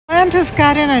And just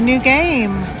got in a new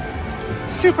game.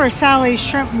 Super Sally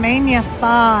Shrimpania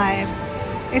 5.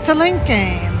 It's a link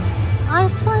game.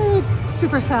 I've played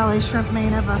Super Sally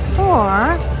Shrimpania before.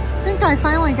 I think I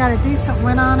finally got a decent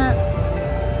win on it.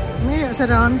 Maybe it was at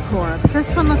Encore. But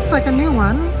this one looks like a new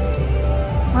one.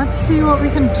 Let's see what we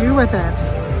can do with it.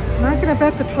 I'm not gonna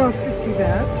bet the $12.50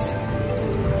 bet.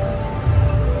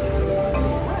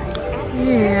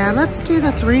 Yeah, let's do the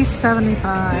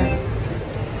 $3.75.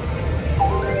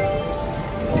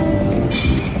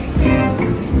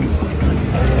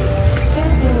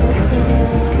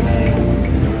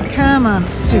 Come on,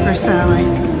 Super Sally.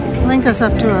 Link us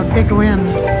up to a big win.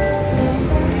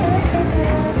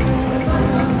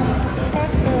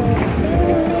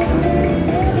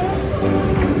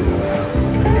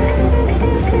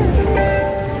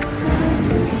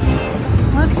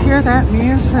 Let's hear that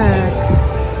music.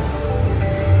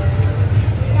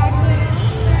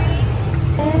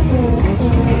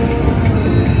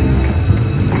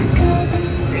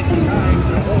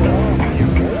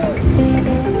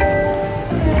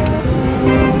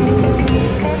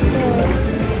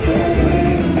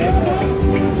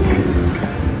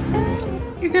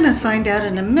 Find out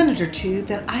in a minute or two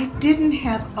that I didn't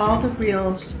have all the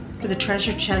reels for the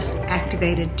treasure chest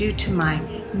activated due to my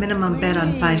minimum bet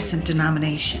on 5-cent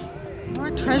denomination.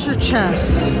 More treasure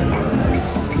chests.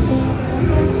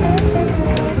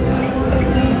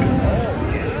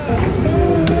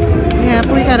 Yeah,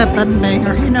 we got a button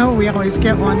banger. You know we always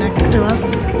get one next to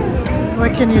us.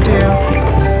 What can you do?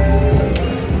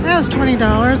 That was $20.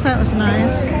 That was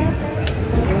nice.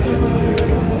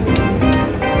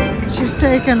 She's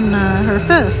taking her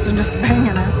fist and just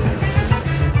banging it.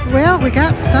 Well, we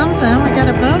got something. We got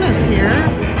a bonus here.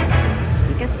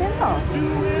 Pick a symbol.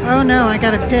 Oh no, I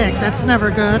got to pick. That's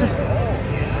never good.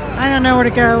 I don't know where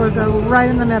to go. We'll go right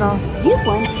in the middle. You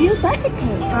won 2 bucket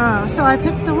cakes. Oh, so I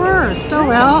picked the worst. Oh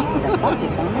well.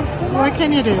 What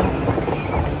can you do?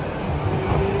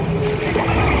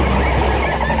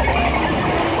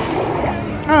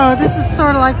 Oh, this is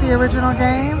sort of like the original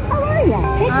game. How are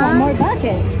ya? Pick one more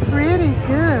bucket. Pretty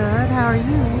good. How are you?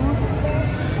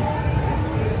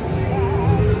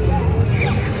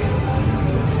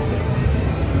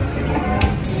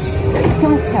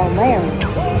 Don't tell Larry.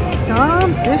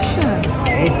 Gone fishing.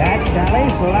 Is that Sally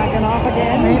slacking off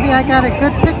again? Maybe I got a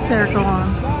good pick there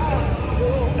going.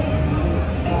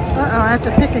 Uh-oh, I have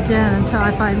to pick again until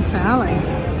I find Sally.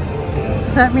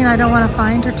 Does that mean I don't want to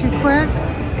find her too quick?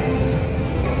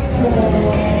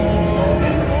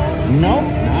 Nope,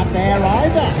 not there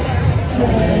either.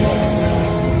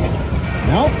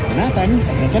 Nope, nothing.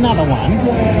 Pick another one.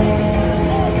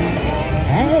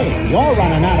 Hey, you're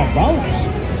running out of votes.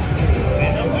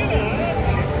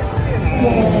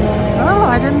 Oh,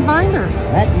 I didn't find her.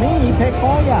 Let me pick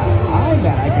for ya. I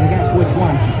bet I can guess which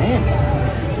one she's in.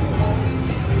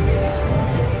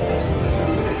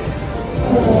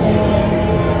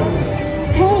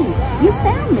 Hey, you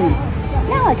found me.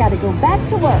 Now I gotta go back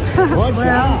to work. Good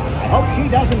job. I hope she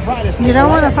doesn't try to... You don't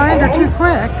want to find her too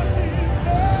quick.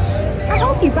 I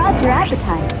hope you brought your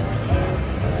appetite.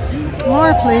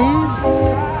 More, please.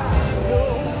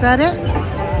 Is that it?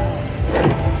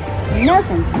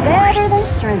 Nothing's better than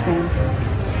shrimping.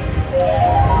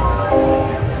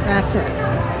 That's it.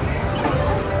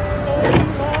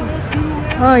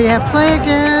 Oh yeah, play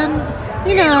again.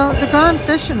 You know, the gone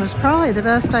fishing was probably the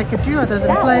best I could do other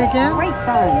than play again. Great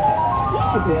fun. You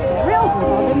should be thrilled with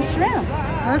all them shrimp.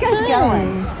 Okay. Good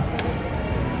going.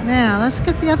 Now, let's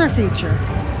get the other feature.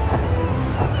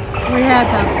 We had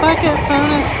the Bucket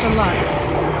Bonus Deluxe.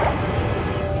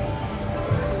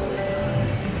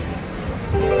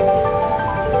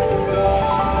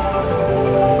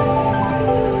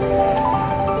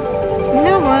 You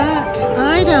know what?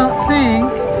 I don't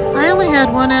think... I only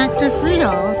had one active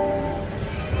reel.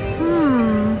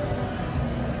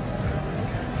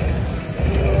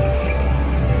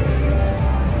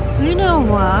 You know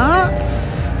what?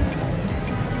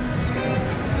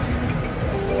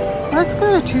 Let's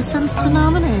go to 2 cents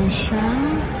denomination.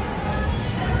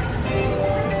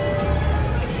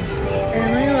 And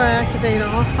we will activate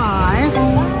all 5.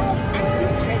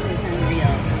 Treasures and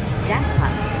reels.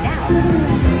 Jackpot now.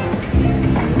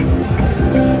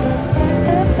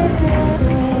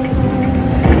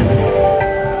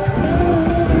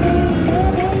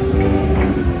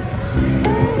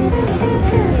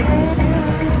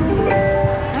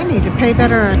 Pay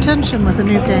better attention with the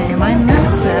new game. I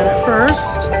missed that at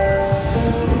first.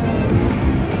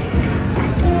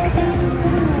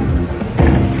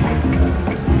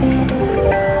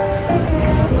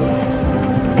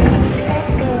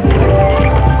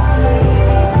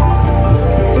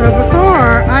 So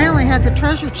before, I only had the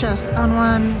treasure chests on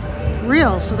one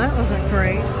reel, so that wasn't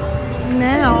great.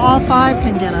 Now all 5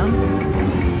 can get them.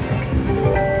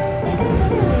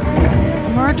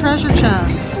 More treasure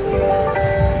chests.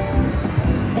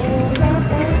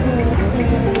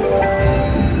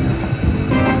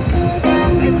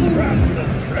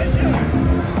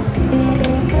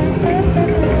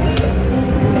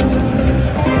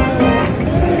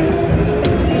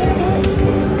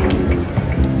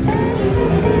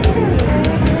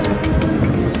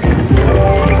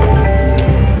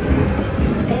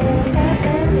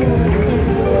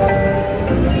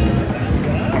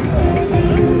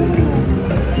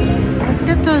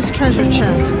 Those treasure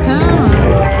chests, come on.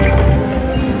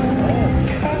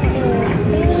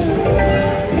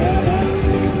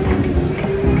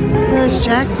 Says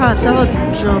jackpots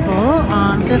eligible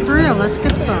on 5th reel. Let's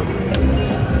get some.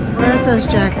 Where's those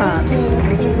jackpots?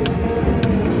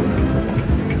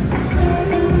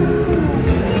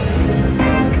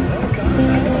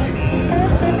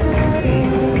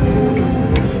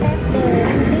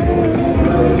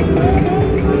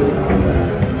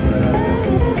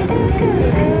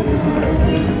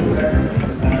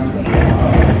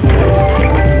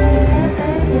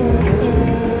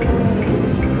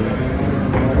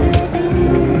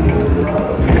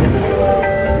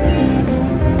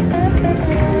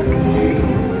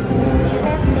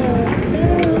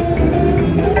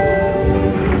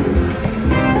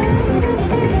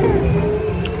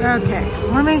 Okay,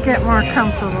 let me get more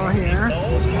comfortable here.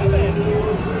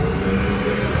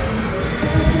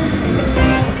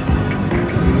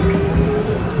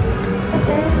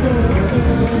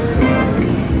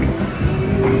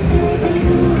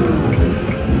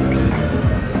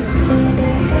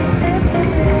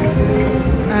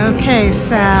 Okay,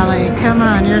 Sally, come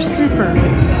on, you're super.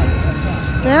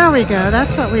 There we go,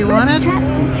 that's what we wanted. Let's trap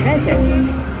some treasure.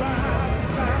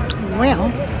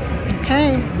 Well,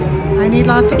 okay, I need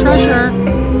lots of treasure.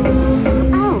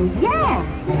 Oh, yeah.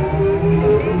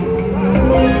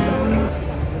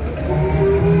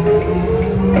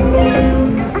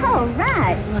 All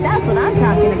right, that's what I'm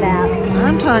talking about.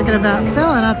 I'm talking about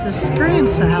filling up the screen,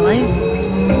 Sally.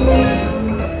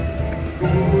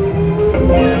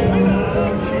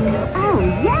 Oh,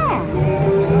 yeah.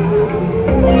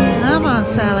 Come on,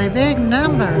 Sally, big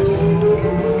numbers.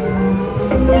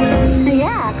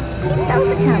 Yeah, those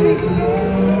are coming.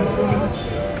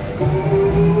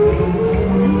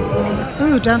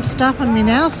 Ooh, don't stop on me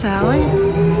now, Sally.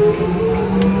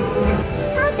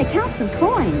 Time to count some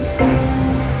coins.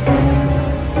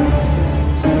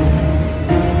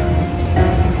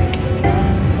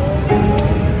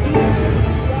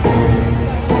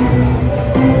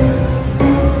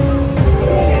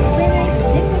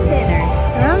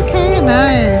 Okay,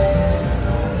 nice.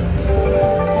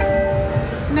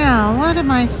 Now, what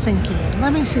am I thinking?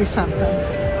 Let me see something.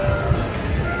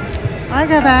 I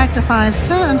go back to 5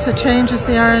 cents, it changes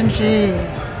the RNG.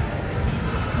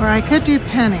 Or I could do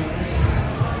pennies.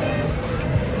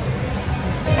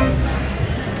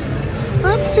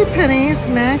 Let's do pennies,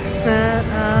 max bet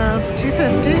of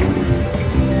 $2.50.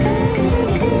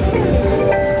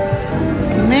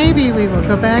 Maybe we will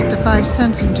go back to 5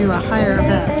 cents and do a higher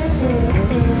bet.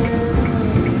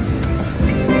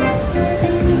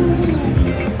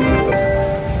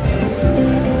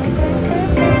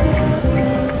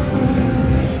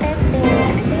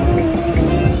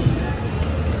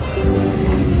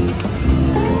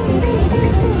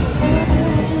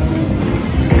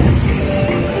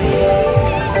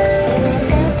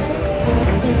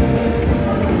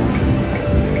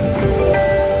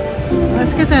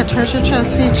 Let's get that treasure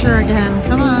chest feature again.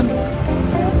 Come on.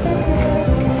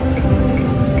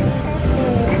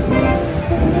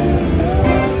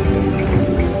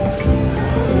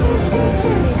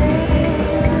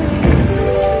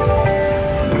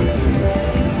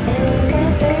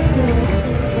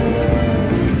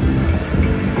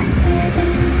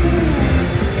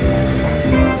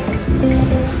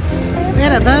 We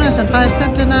had a bonus and 5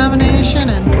 cent denomination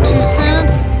and 2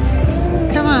 cents.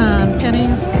 Come on,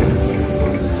 pennies.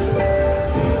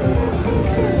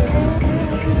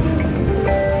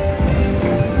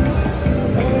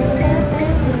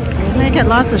 Get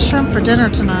lots of shrimp for dinner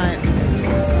tonight.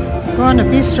 Going to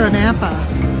Bistro Napa.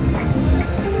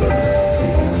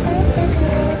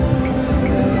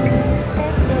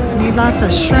 I need lots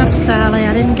of shrimp, Sally.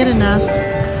 I didn't get enough.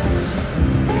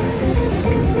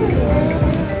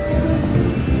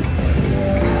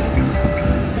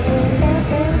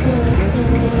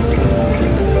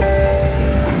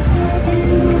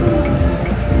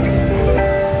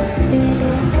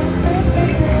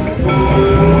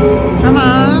 Come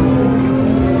on.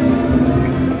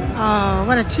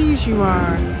 What a tease you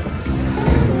are.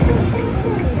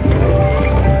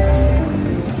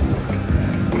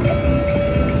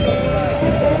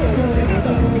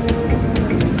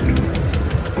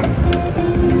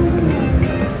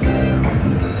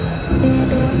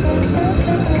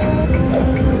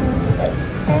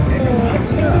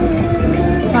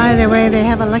 By the way, they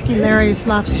have a Lucky Larry's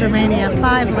Lobster Mania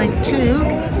 5 link too.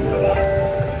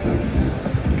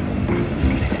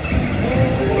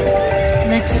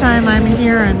 Next time I'm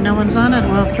here and no one's on it,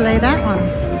 we'll play that one.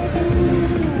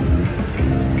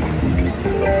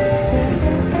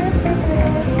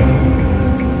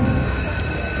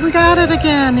 We got it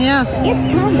again, yes. It's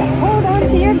time to hold on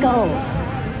to your goal.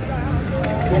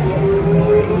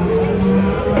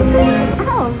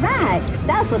 All right,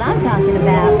 that's what I'm talking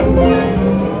about.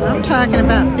 I'm talking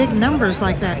about big numbers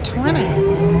like that 20.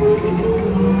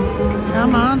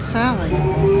 Come on, Sally.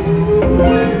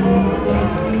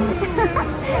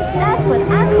 That's what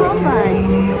I call fun.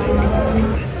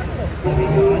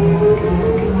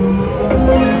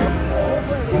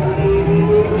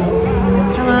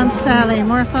 Come on, Sally,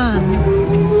 more fun.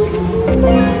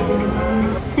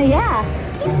 Yeah,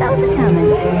 keep those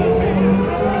a-coming.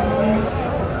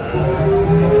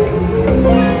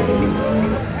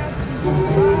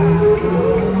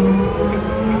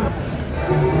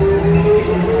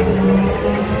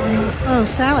 Oh,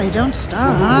 Sally, don't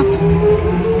stop.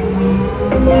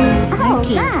 Thank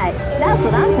you. Right, that's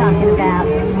what I'm talking about.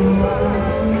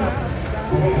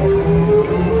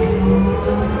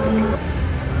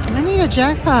 I need a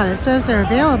jackpot. It says they're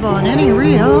available on any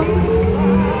reel.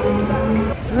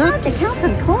 Time to Oops. count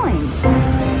some coins.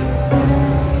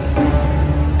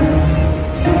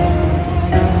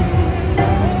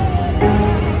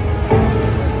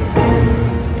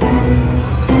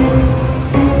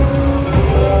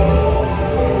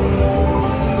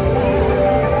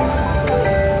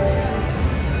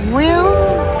 Well,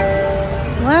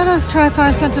 let us try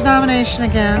 5-cent denomination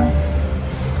again.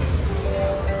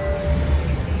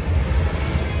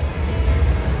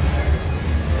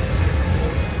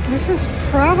 This is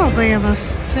probably a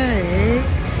mistake.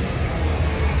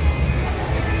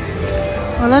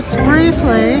 Well, let's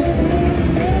briefly.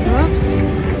 Whoops.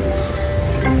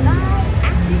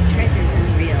 Active treasures and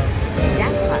reels.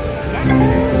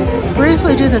 Jackpot.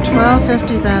 Briefly do the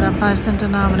 $12.50 bet on 5-cent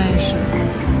denomination.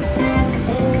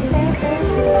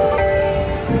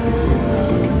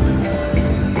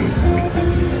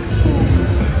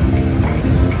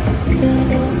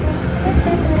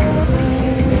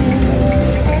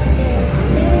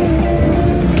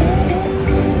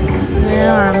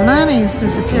 Our money's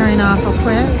disappearing awful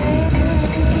quick.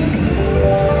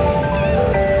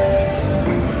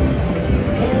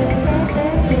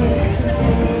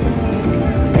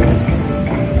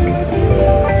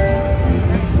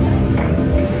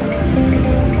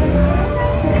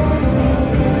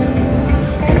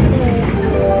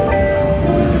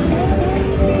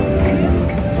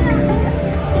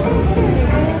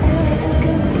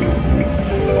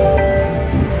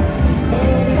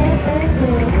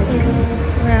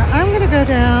 Go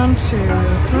down to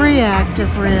 3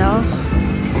 active reels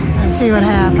and see what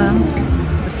happens.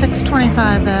 The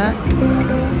 $6.25 bet.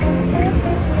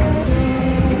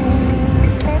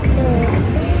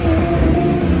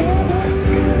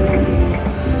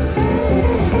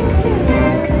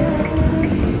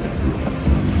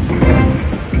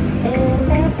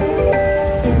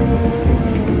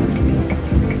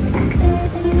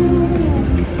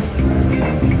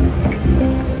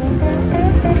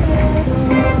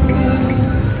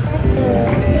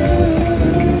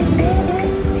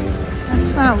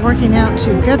 Not working out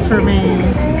too good for me.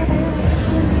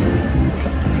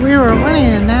 We were winning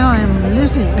and now I'm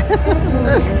losing.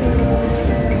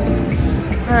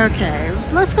 Okay,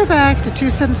 let's go back to 2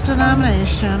 cents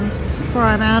denomination before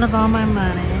I'm out of all my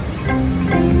money.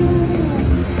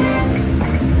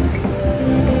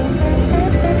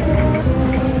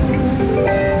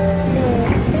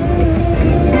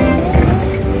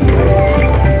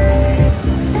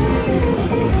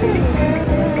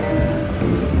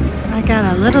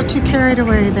 Got a little too carried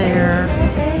away there.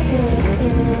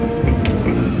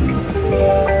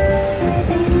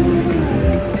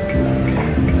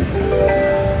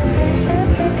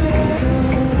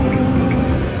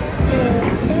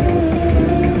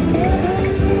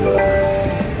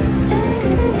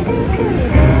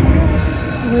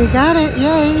 We got it,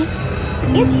 yay!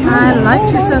 I like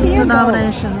 2 cents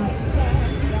denomination.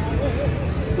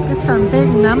 Get some big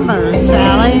numbers,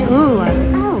 Sally. Ooh.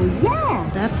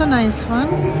 That's a nice one.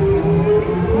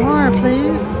 More,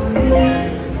 please.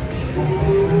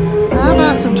 How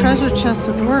about some treasure chests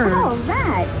with words? All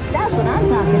right, that's what I'm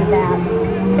talking about.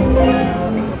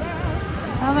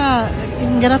 How about you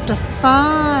can get up to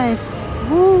 5?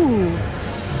 Woo!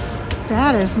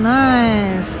 That is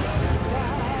nice.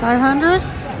 500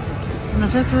 in the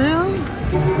 5th reel.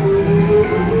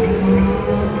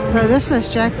 But this says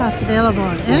jackpots available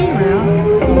on any reel.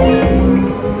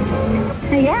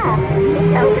 Yeah,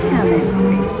 keep those coming.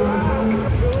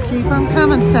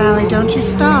 Sally. Don't you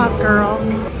stop, girl.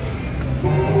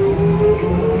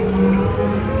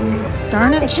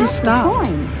 Darn it, she stopped.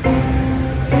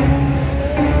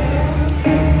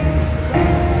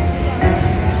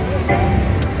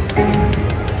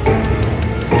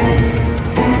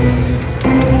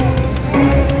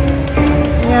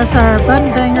 Yes, our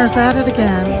button banger's at it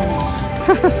again.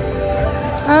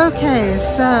 Okay,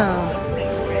 so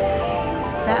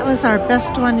that was our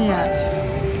best one yet.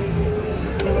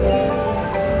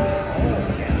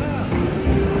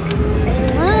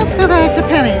 Well, let's go back to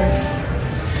pennies.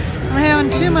 I'm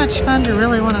having too much fun to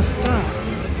really want to stop.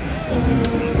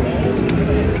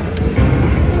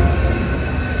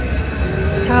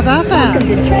 How about that? Welcome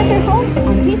to Treasure Home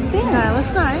on this spin. That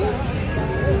was nice.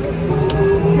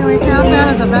 Can we count that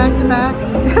as a back-to-back?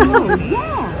 Oh,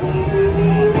 yeah.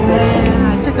 Man,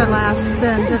 I took a last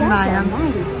spin, didn't I? On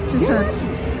 2 cents.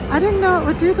 I didn't know it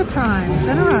would do the times.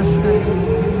 Interesting.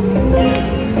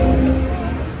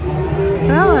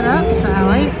 Fill it up,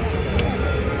 Sally.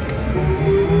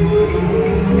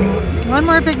 One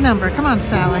more big number. Come on,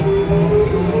 Sally.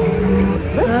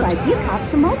 Looks like you caught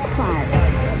some multipliers.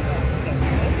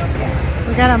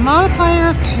 We got a multiplier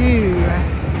of 2.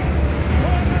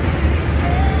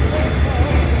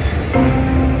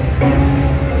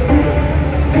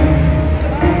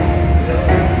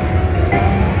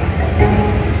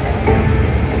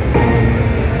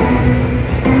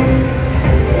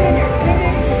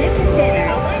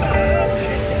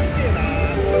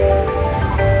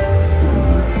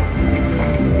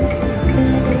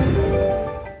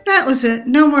 That was it.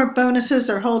 No more bonuses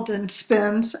or hold-in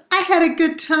spins. I had a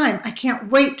good time. I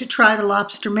can't wait to try the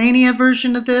Lobster Mania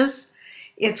version of this.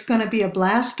 It's going to be a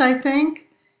blast, I think,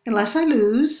 unless I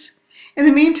lose. In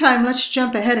the meantime, let's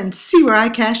jump ahead and see where I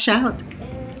cash out.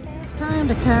 It's time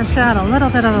to cash out a little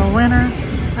bit of a winner.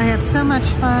 I had so much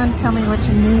fun. Tell me what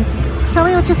you need. Tell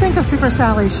me what you think of Super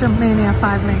Sally Shrimpania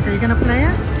 5 Link. Are you going to play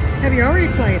it? Have you already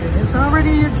played it? It's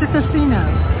already at your casino.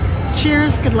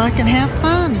 Cheers, good luck, and have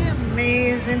fun.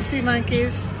 Amazing sea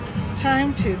monkeys.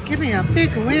 Time to give me a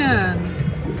big win.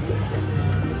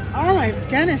 All I've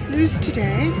done is lose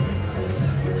today.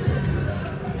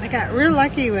 I got real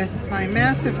lucky with my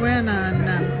massive win on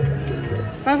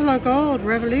Buffalo Gold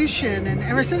Revolution, and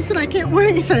ever since then I can't win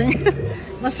anything.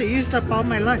 Must have used up all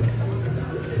my luck.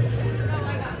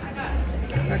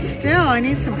 But still, I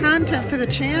need some content for the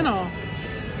channel,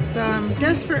 so I'm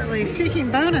desperately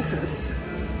seeking bonuses.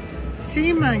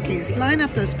 Sea monkeys, line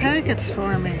up those packets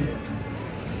for me.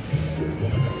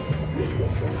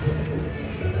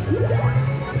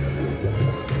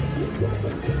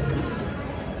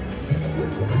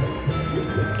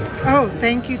 Oh,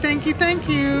 thank you, thank you, thank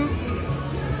you.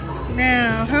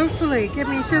 Now, hopefully, give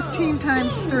me 15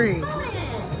 times 3.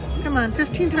 Come on,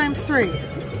 15 times 3.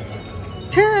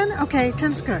 10? Okay,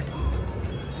 10's good.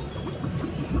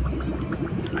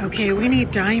 Okay, we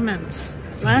need diamonds.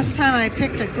 Last time I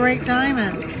picked a great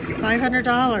diamond,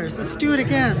 $500. Let's do it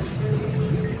again.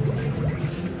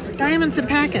 Diamonds and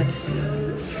packets.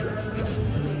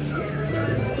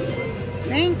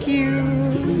 Thank you.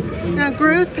 Now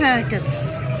growth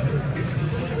packets.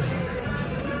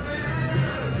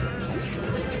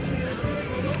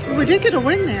 We did get a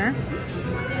win there.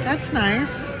 That's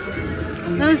nice.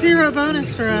 No zero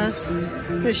bonus for us.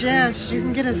 Because yes, you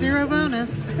can get a zero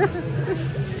bonus.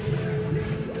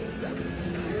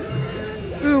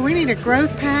 Ooh, we need a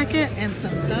growth packet and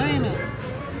some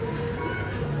diamonds.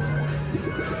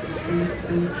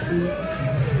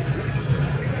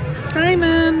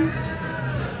 Diamond.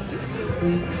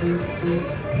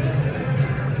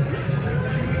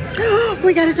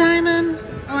 We got a diamond.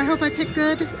 Oh, I hope I picked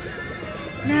good.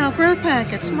 Now, growth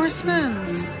packets, more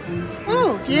spins.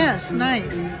 Oh, yes,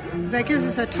 nice. That gives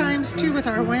us a ×2 with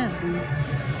our win.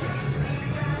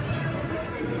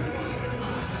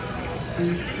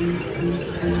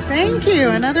 Thank you,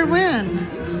 another win.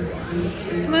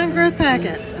 Come on, growth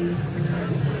packet.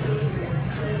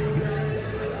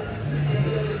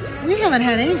 We haven't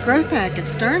had any growth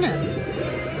packets, darn it.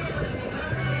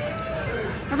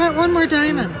 How about one more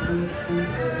diamond?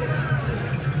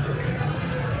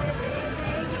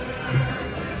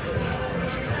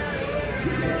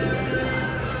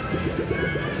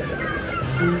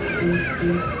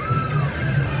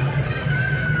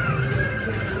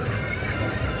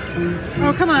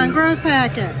 Oh, come on, growth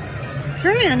packet. It's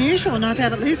very unusual not to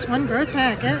have at least one growth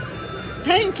packet.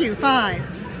 Thank you, 5.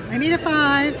 I need a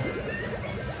 5.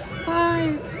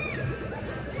 5.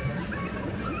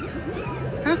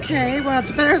 Okay, well,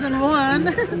 it's better than 1.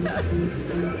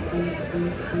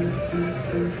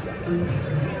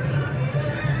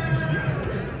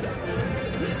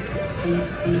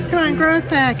 Come on, growth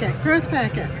packet, growth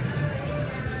packet.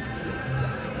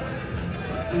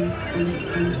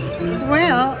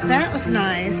 Well, that was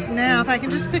nice. Now, if I can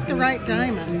just pick the right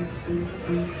diamond,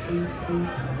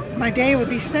 my day would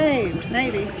be saved,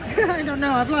 maybe. I don't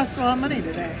know. I've lost a lot of money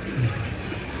today.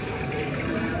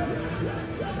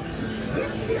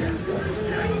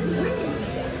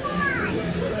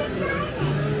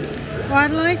 Well,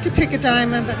 I'd like to pick a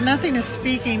diamond, but nothing is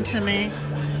speaking to me.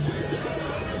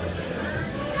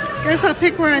 Guess I'll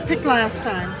pick where I picked last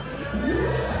time.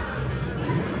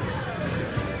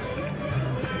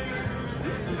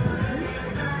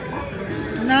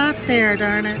 Not there,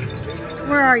 darn it.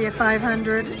 Where are you,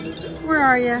 500? Where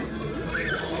are you?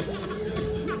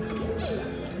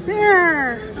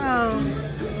 There! Oh.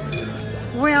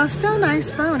 Well, still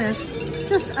nice bonus.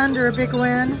 Just under a big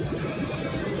win.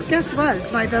 Guess what?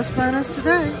 It's my best bonus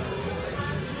today.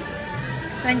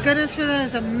 Thank goodness for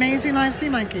those amazing live sea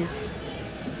monkeys.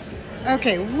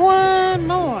 Okay, one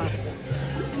more.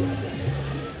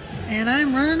 And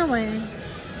I'm running away.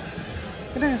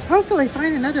 Gonna hopefully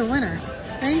find another winner.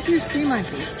 Thank you, sea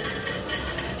monkeys.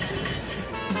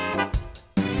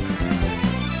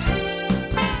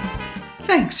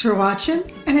 Thanks for watching.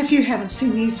 And if you haven't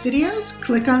seen these videos,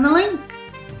 click on the link.